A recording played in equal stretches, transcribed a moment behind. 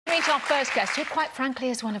meet our first guest, who quite frankly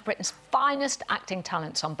is one of Britain's finest acting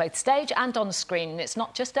talents on both stage and on screen. And it's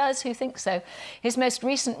not just us who think so. His most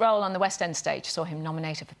recent role on the West End stage saw him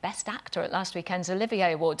nominated for Best Actor at last weekend's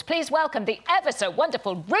Olivier Awards. Please welcome the ever so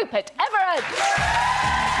wonderful Rupert Everett.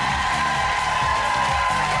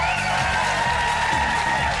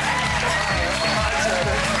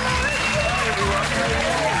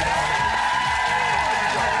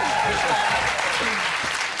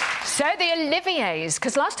 So, the Oliviers,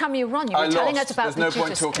 because last time you were on, you were telling us about There's the no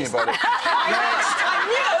point Judas talking Kiss. about it.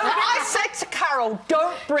 I said to Carol,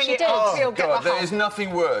 don't bring it up. Oh, God, there is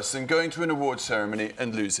nothing worse than going to an awards ceremony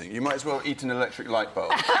and losing. You might as well eat an electric light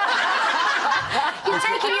bulb. You're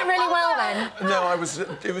taking it really well, then? No,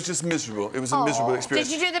 it was just miserable. It was a miserable experience.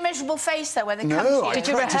 Did you do the miserable face, though, when they come to you? No, I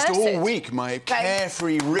practiced all week my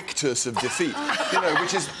carefree rictus of defeat. You know,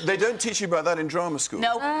 which is... They don't teach you about that in drama school.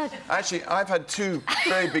 No. Actually, I've had two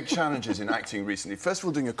very big challenges in acting recently. First of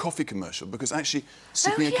all, doing a coffee commercial, because actually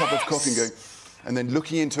sipping a cup of coffee and going... and then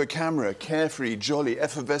looking into a camera, carefree, jolly,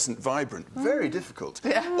 effervescent, vibrant. Very difficult.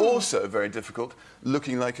 Yeah. Also very difficult,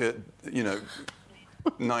 looking like a, you know,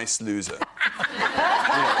 nice loser.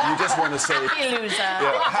 You just want to say... Happy loser.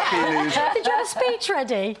 Yeah, happy loser. Did you have a speech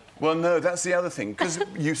ready? Well, no, that's the other thing. Because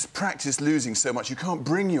you practice losing so much, you can't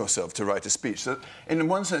bring yourself to write a speech. So, in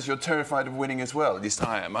one sense, you're terrified of winning as well. At least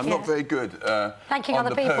I am. I'm not very good thanking on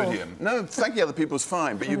other the people. podium. No, thanking other people's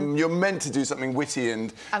fine, but you're meant to do something witty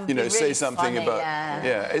and you know, say something funny, about...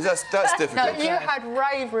 that's difficult. No, you had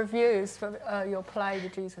rave reviews for your play, The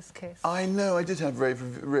Judas Kiss. I know, I did have rave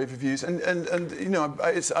reviews, and you know,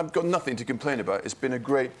 I've got nothing to complain about. It's been a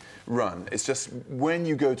great run. It's just when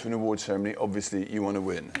you go to an award ceremony, obviously you want to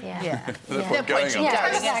win. Tell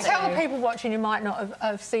the people watching who might not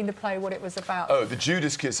have seen the play what it was about. Oh, The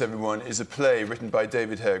Judas Kiss, everyone, is a play written by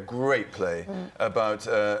David Hare, great play, about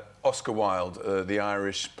Oscar Wilde, the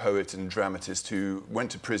Irish poet and dramatist who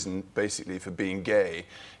went to prison basically for being gay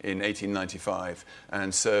in 1895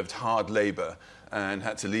 and served hard labour and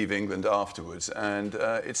had to leave England afterwards. And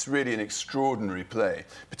it's really an extraordinary play,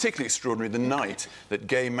 particularly extraordinary the night that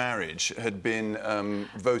gay marriage had been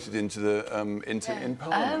voted into the in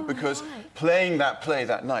Parliament, because playing that play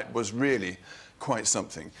that night was really quite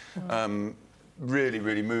something. Really,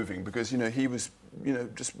 really moving, because, you know, he was, you know,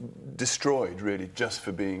 just destroyed, really, just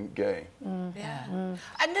for being gay. And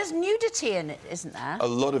there's nudity in it, isn't there? A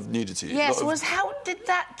lot of nudity. Yes, how did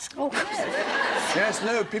that... Yes,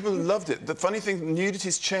 no, people loved it. The funny thing,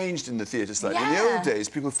 nudity's changed in the theatre slightly. In the old days,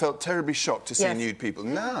 people felt terribly shocked to see nude people.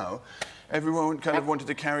 Now, everyone kind of wanted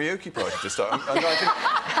a karaoke party to start. And I think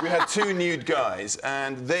we had two nude guys,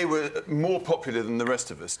 and they were more popular than the rest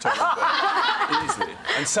of us, easily.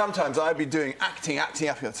 And sometimes I'd be doing acting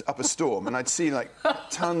up a storm, and I'd see, like,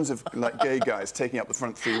 tons of, like, gay guys taking up the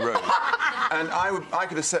front 3 rows. And I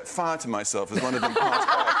could have set fire to myself as one of them passed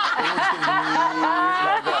by.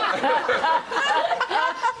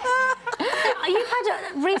 You've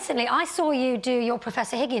had recently, I saw you do your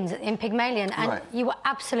Professor Higgins in Pygmalion, and you were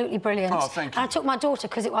absolutely brilliant. Oh, thank you. And I took my daughter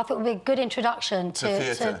because I thought it would be a good introduction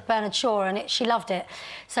to Bernard Shaw, and she loved it.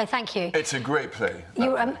 So thank you. It's a great play.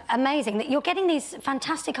 You're amazing. You're getting these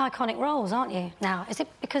fantastic, iconic roles, aren't you, now? Is it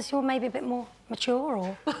because you're maybe a bit more mature,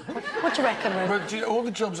 or what do you reckon, Ruth? Well, you know, all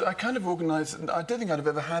the jobs I kind of organised... I don't think I'd have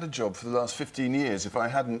ever had a job for the last 15 years if I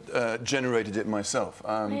hadn't generated it myself.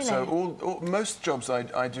 Really? So most jobs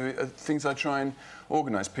I do are things I try and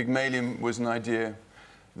organise. Pygmalion was an idea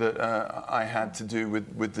that I had to do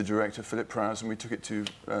with the director, Philip Prowse, and we took it to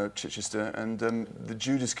Chichester. And The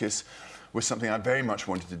Judas Kiss was something I very much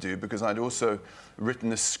wanted to do, because I'd also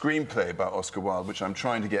written a screenplay about Oscar Wilde, which I'm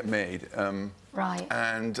trying to get made. And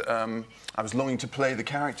I was longing to play the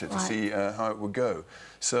character to see how it would go.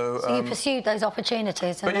 So you pursued those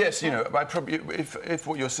opportunities. But yes, you know, I probably, if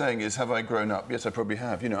what you're saying is, have I grown up? Yes, I probably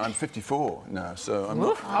have. You know, I'm 54 now, so I'm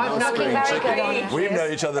not... We've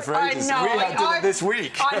known each other for ages. We had dinner this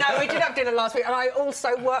week. I know, we did have dinner last week, and I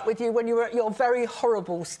also worked with you when you were at your very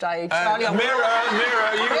horrible stage. Mirror, you weren't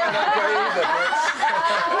that great either.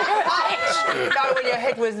 No, when your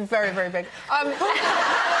head was very, very big.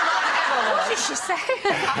 What did she say?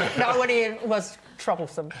 No, when he was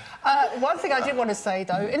troublesome. One thing I did want to say,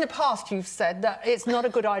 though, in the past you've said that it's not a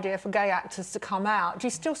good idea for gay actors to come out. Do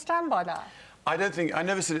you still stand by that? I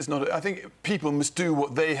never said it's not... I think people must do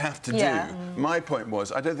what they have to do. My point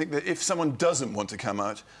was, I don't think that if someone doesn't want to come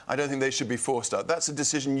out, I don't think they should be forced out. That's a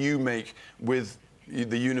decision you make with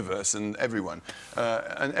the universe and everyone.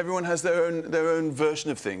 And everyone has their own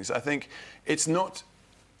version of things. I think it's not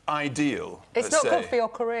ideal. It's not good for your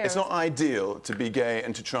career. It's not ideal to be gay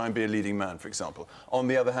and to try and be a leading man, for example. On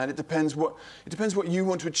the other hand, it depends what you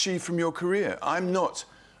want to achieve from your career. I'm not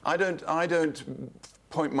I don't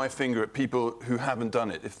point my finger at people who haven't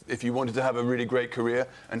done it. If you wanted to have a really great career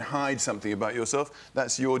and hide something about yourself,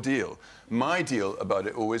 that's your deal. My deal about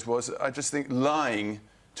it always was, I just think lying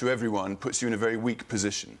to everyone puts you in a very weak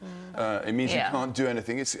position. It means you can't do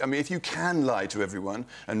anything. I mean, if you can lie to everyone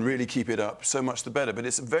and really keep it up, so much the better. But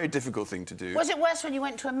it's a very difficult thing to do. Was it worse when you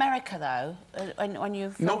went to America, though? When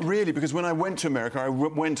you... Not really, because when I went to America, I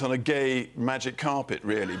went on a gay magic carpet,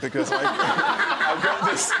 really, because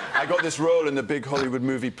I got this role in the big Hollywood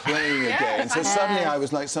movie playing a gay, and so suddenly I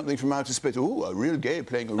was like something from outer space. Oh, a real gay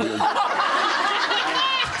playing a real gay.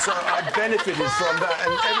 So I benefited from that,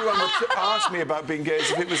 and everyone would ask me about being gay as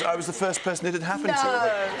if I was the first person it had happened to.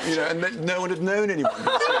 But, you know, and no one had known anyone.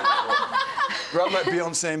 Rather like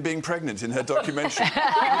Beyoncé and being pregnant in her documentary.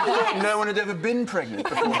 No one had ever been pregnant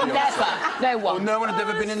before Beyoncé. Never. No one. Or no one had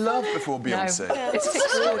ever been in love before Beyoncé.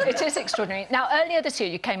 No. It is extraordinary. Now, earlier this year,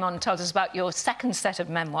 you came on and told us about your second set of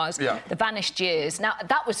memoirs, The Vanished Years. Now,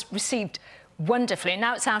 that was received wonderfully.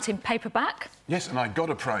 Now it's out in paperback. Yes, and I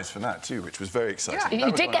got a prize for that too, which was very exciting.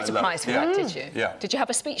 You did get a prize for that, did you? Yeah. Did you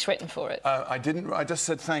have a speech written for it? I didn't. I just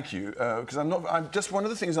said thank you because I'm just one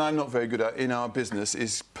of the things I'm not very good at in our business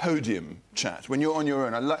is podium chat. When you're on your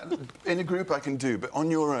own, in a group I can do, but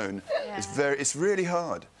on your own, it's really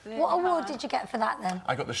hard. What award did you get for that then?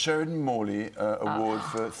 I got the Sheridan Morley Award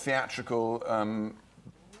for theatrical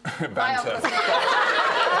banter.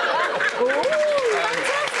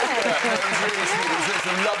 It's a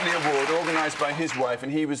lovely award organised by his wife,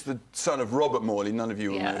 and he was the son of Robert Morley. None of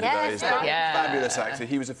you will know who that is. But fabulous actor.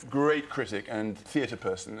 He was a great critic and theatre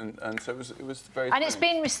person, and so it was very. And it's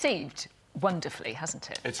been received wonderfly, hasn't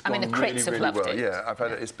it? It's gone the critics really, have loved well. it. Yeah, I've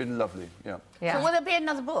had it. It's been lovely. Yeah. So will there be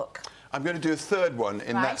another book? I'm going to do a third one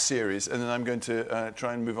in that series, and then I'm going to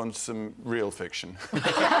try and move on to some real fiction.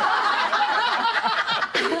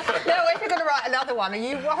 Now, if you're going to write another one, are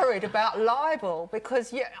you worried about libel?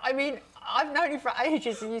 Because, I mean, I've known you for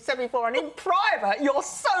ages, and you said before, and in private, you're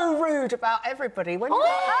so rude about everybody. When you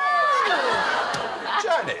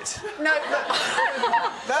Janet! No,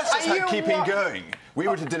 that's just like keeping going. We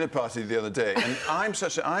were at a dinner party the other day, and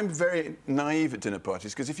I'm very naive at dinner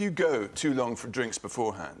parties, because if you go too long for drinks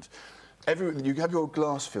beforehand, you have your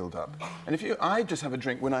glass filled up. And I just have a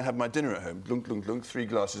drink when I have my dinner at home. Glunk, glunk, glunk, 3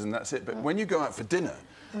 glasses, and that's it. But when you go out for dinner,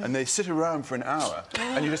 and they sit around for an hour,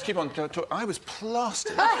 and you just keep on talking, I was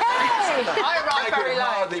plastered. I could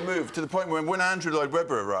hardly move, to the point where when Andrew Lloyd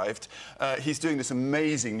Webber arrived, he's doing this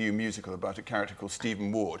amazing new musical about a character called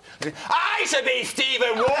Stephen Ward. I should be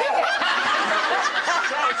Stephen Ward!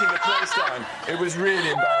 Shouting the place down. It was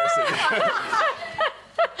really embarrassing.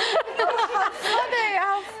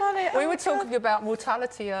 We were talking about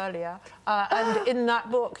mortality earlier, and in that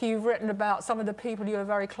book you've written about some of the people you were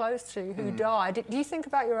very close to who died. Do you think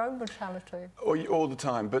about your own mortality? All the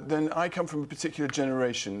time, but then I come from a particular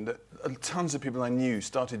generation that tons of people I knew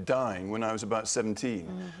started dying when I was about 17,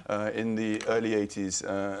 in the early 80s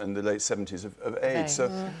and the late 70s of AIDS. So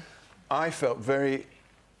I felt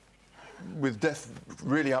with death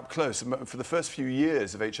really up close. For the first few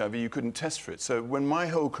years of HIV, you couldn't test for it. So when my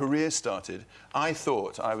whole career started, I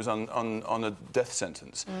thought I was on a death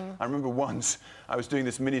sentence. I remember once I was doing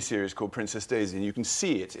this mini-series called Princess Daisy, and you can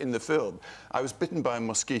see it in the film. I was bitten by a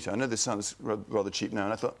mosquito. I know this sounds rather cheap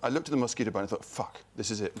now, and I looked at the mosquito bite and I thought, fuck,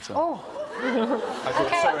 this is it. So I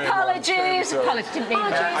thought, sorry, apologies. Apologies, didn't mean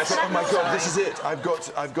that. I thought, oh my God, this is it. I've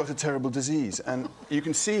got a terrible disease. And you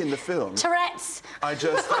can see in the film... Tourette's. I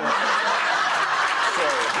just...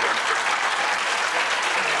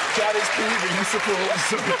 Daddy's peeving support.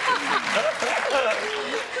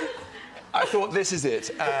 I thought, this is it,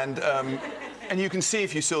 and you can see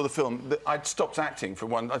if you saw the film that I'd stopped acting for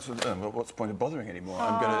one. I thought, well, what's the point of bothering anymore?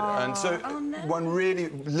 And so one really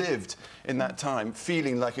lived in that time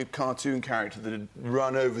feeling like a cartoon character that had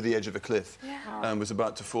run over the edge of a cliff and was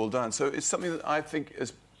about to fall down. So it's something that I think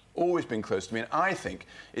has always been close to me, and I think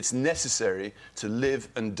it's necessary to live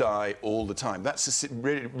and die all the time. That's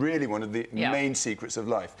really one of the main secrets of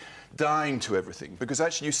life. Dying to everything, because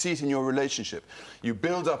actually you see it in your relationship. You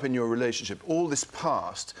build up in your relationship all this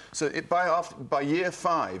past, so by year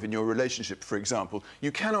 5 in your relationship, for example,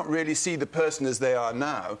 you cannot really see the person as they are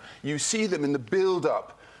now. You see them in the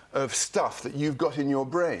build-up of stuff that you've got in your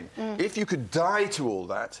brain. If you could die to all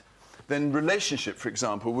that, then relationship, for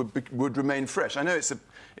example, would remain fresh. I know it's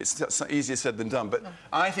easier said than done, but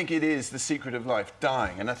I think it is the secret of life,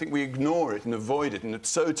 dying, and I think we ignore it and avoid it and are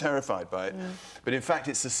so terrified by it. But in fact,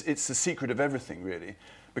 it's the secret of everything, really,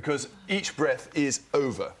 because each breath is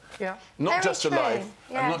over. Not Very just true. a life,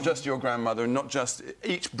 and not just your grandmother, and not just...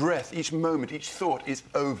 Each breath, each moment, each thought is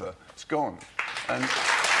over. It's gone. And...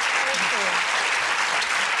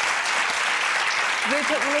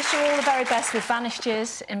 Rupert, we wish you all the very best with Vanished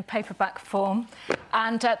Years in paperback form.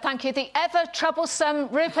 And thank you, the ever-troublesome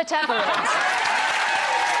Rupert Everett.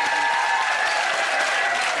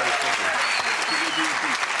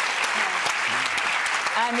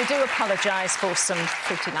 And we do apologise for some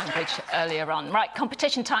fruity language earlier on. Right,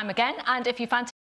 competition time again, and if you fancy